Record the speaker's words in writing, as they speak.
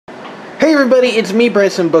Hey everybody, it's me,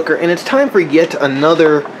 Bryson Booker, and it's time for yet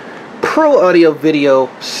another pro audio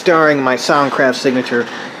video starring my Soundcraft Signature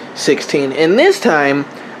 16. And this time,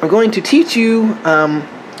 I'm going to teach you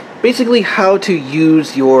basically how to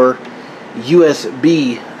use your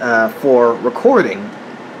USB for recording.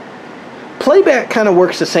 Playback kind of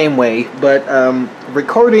works the same way, but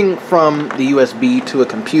recording from the USB to a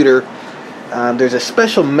computer, there's a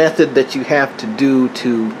special method that you have to do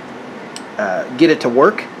to get it to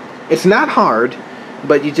work. It's not hard,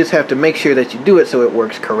 but you just have to make sure that you do it so it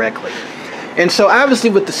works correctly. And so obviously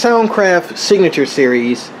with the Soundcraft Signature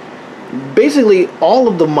series, basically all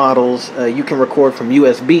of the models you can record from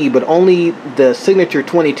USB, but only the Signature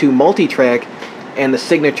 22 multitrack and the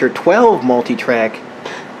Signature 12 multitrack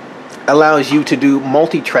allows you to do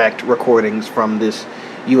multi-tracked recordings from this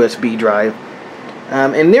USB drive.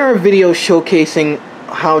 And there are videos showcasing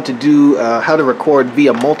how to record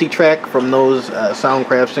via multi-track from those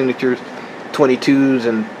Soundcraft Signatures 22s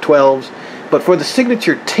and 12s. But for the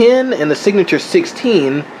Signature 10 and the Signature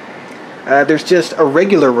 16, there's just a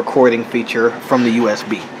regular recording feature from the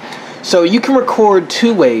USB. So you can record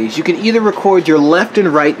two ways. You can either record your left and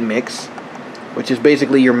right mix, which is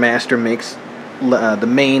basically your master mix, the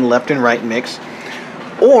main left and right mix,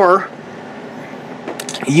 or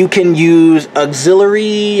you can use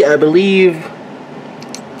auxiliary, I believe,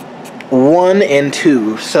 1 and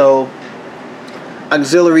 2. So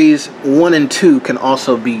auxiliaries 1 and 2 can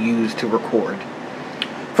also be used to record.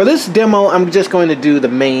 For this demo, I'm just going to do the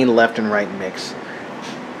main left and right mix.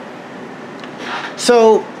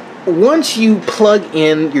 So once you plug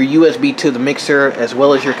in your USB to the mixer as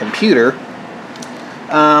well as your computer,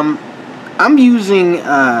 I'm using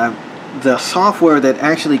the software that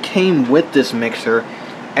actually came with this mixer,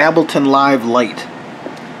 Ableton Live Lite.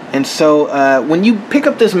 And so when you pick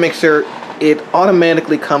up this mixer, it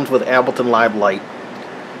automatically comes with Ableton Live Lite.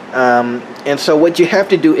 And so what you have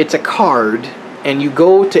to do, it's a card, and you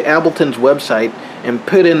go to Ableton's website and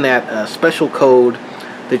put in that special code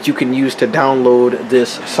that you can use to download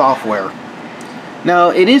this software. Now,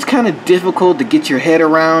 it is kind of difficult to get your head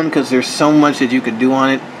around because there's so much that you could do on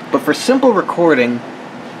it, but for simple recording,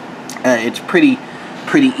 it's pretty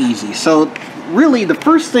easy. So really, the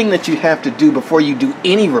first thing that you have to do before you do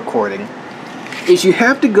any recording is you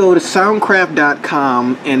have to go to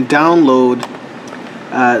soundcraft.com and download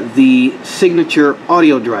the Signature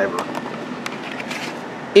audio driver.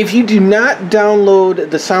 If you do not download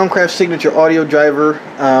the Soundcraft Signature audio driver,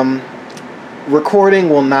 recording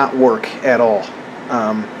will not work at all,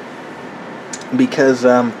 because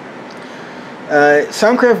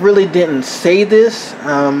Soundcraft really didn't say this,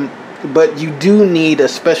 but you do need a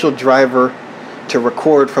special driver to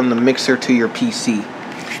record from the mixer to your PC.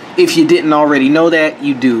 If you didn't already know that,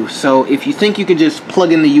 you do. So if you think you can just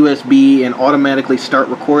plug in the USB and automatically start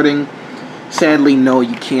recording, sadly, no,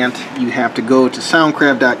 you can't. You have to go to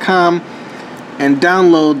soundcraft.com and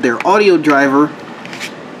download their audio driver,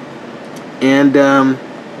 and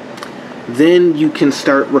then you can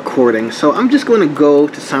start recording. So I'm just going to go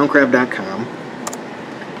to soundcraft.com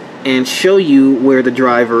and show you where the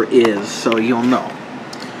driver is so you'll know.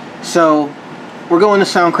 So we're going to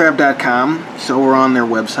soundcraft.com, so we're on their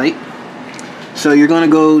website. So you're going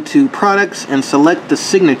to go to products and select the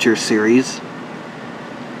Signature series.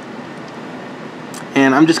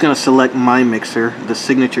 And I'm just going to select my mixer, the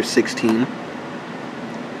Signature 16.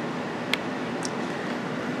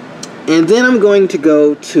 And then I'm going to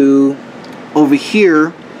go to, over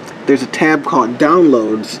here, there's a tab called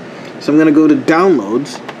Downloads. So I'm going to go to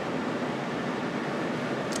Downloads.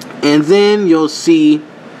 And then you'll see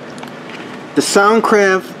the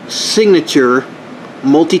Soundcraft Signature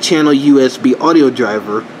multi-channel USB audio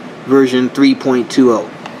driver version 3.20.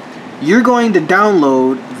 You're going to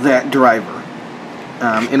download that driver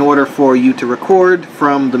in order for you to record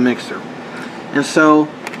from the mixer. And so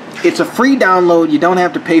it's a free download. You don't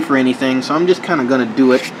have to pay for anything, so I'm just kind of going to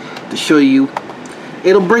do it to show you.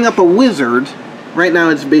 It'll bring up a wizard. Right now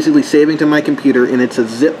it's basically saving to my computer, and it's a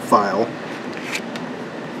zip file.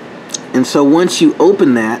 And so once you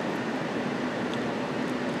open that,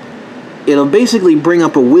 it'll basically bring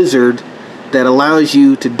up a wizard that allows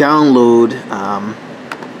you to download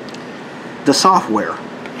the software.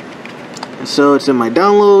 And so it's in my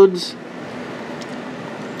downloads,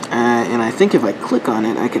 and I think if I click on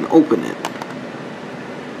it, I can open it.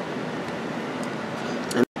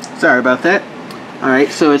 And sorry about that.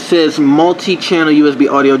 Alright, so it says multi-channel USB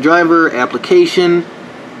audio driver application.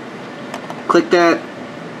 Click that.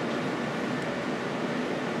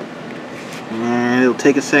 And it'll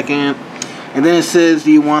take a second. And then it says,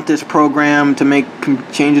 do you want this program to make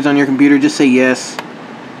changes on your computer? Just say yes.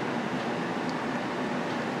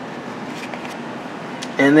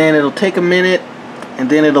 and then it'll take a minute, and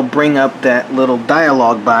then it'll bring up that little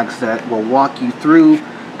dialog box that will walk you through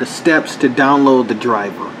the steps to download the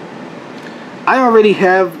driver. I already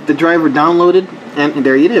have the driver downloaded, and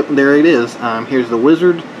there it is. Here's the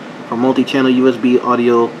wizard for multi-channel USB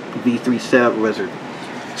audio V3 setup wizard.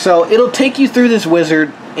 So it'll take you through this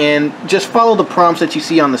wizard, and just follow the prompts that you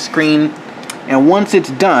see on the screen, and once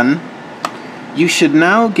it's done, you should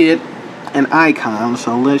now get an icon.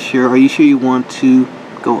 So are you sure you want to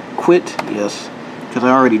go quit? Yes, because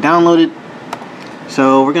I already downloaded.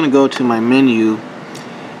 So we're gonna go to my menu,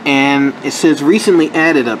 and it says recently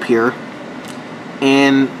added up here,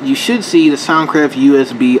 and you should see the Soundcraft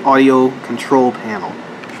USB audio control panel.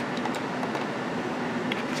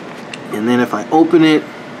 And then if I open it,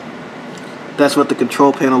 that's what the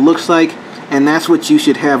control panel looks like, and that's what you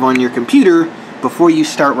should have on your computer before you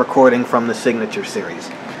start recording from the Signature series,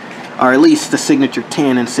 or at least the Signature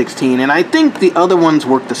 10 and 16. And I think the other ones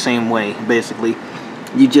work the same way. Basically,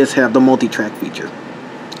 you just have the multi-track feature.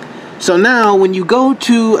 So now when you go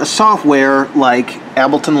to a software like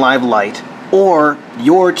Ableton Live Lite or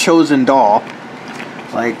your chosen DAW,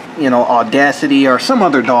 like, you know, Audacity or some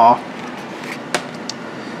other DAW,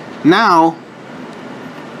 now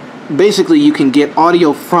basically you can get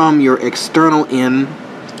audio from your external in,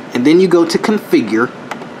 and then you go to configure,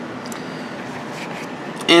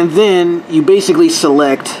 and then you basically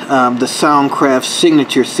select the Soundcraft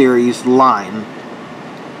Signature series line,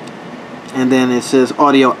 and then it says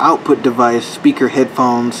audio output device, speaker,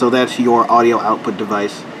 headphones, so that's your audio output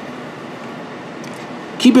device.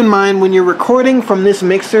 Keep in mind, when you're recording from this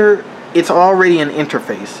mixer, it's already an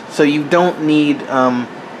interface, so you don't need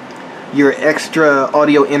your extra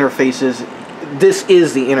audio interfaces. This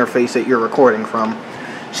is the interface that you're recording from.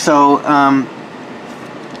 So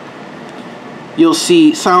you'll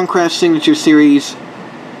see Soundcraft Signature series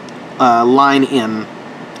line in,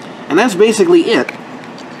 and that's basically it.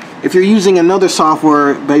 If you're using another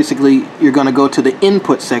software, basically you're going to go to the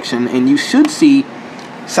input section, and you should see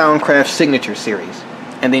Soundcraft Signature series,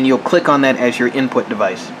 and then you'll click on that as your input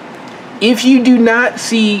device. If you do not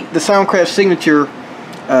see the Soundcraft Signature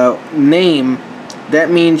name, that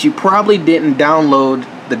means you probably didn't download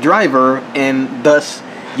the driver, and thus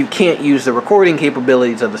you can't use the recording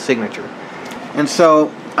capabilities of the Signature. And so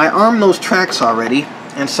I armed those tracks already,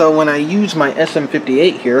 and so when I use my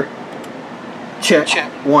SM58 here, check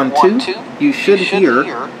 1 2, you should hear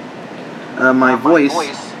my voice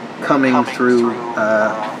coming through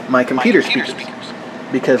my computer speakers,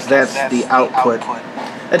 because that's the output.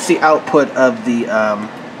 That's the output of the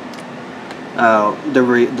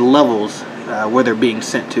levels where they're being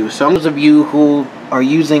sent to. So those of you who are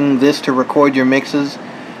using this to record your mixes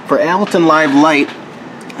for Ableton Live Lite,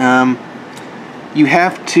 you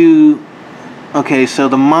have to, okay, so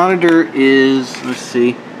the monitor is, let's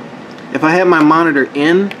see, if I have my monitor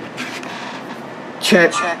in,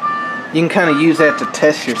 check, you can kind of use that to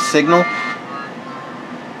test your signal.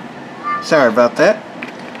 Sorry about that.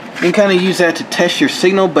 You can kind of use that to test your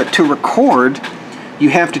signal, but to record, you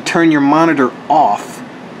have to turn your monitor off.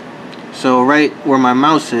 So right where my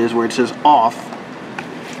mouse is, where it says off,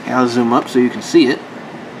 I'll zoom up so you can see it.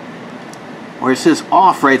 Where it says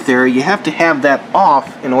off right there, you have to have that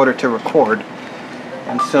off in order to record.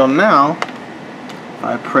 And so now, if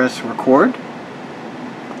I press record,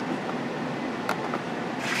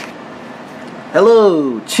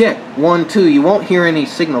 hello, check 1 2. You won't hear any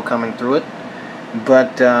signal coming through it,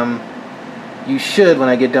 but you should when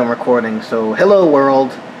I get done recording. So hello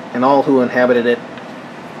world and all who inhabited it.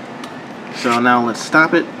 So now let's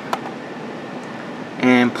stop it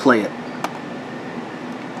and play it.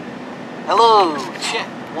 Hello, check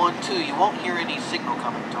 1 2. You won't hear any signal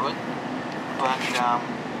coming through it, but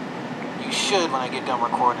you should when I get done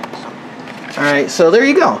recording. So. Alright, so there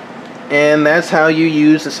you go. And that's how you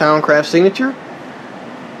use the Soundcraft Signature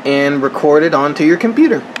and record it onto your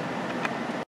computer.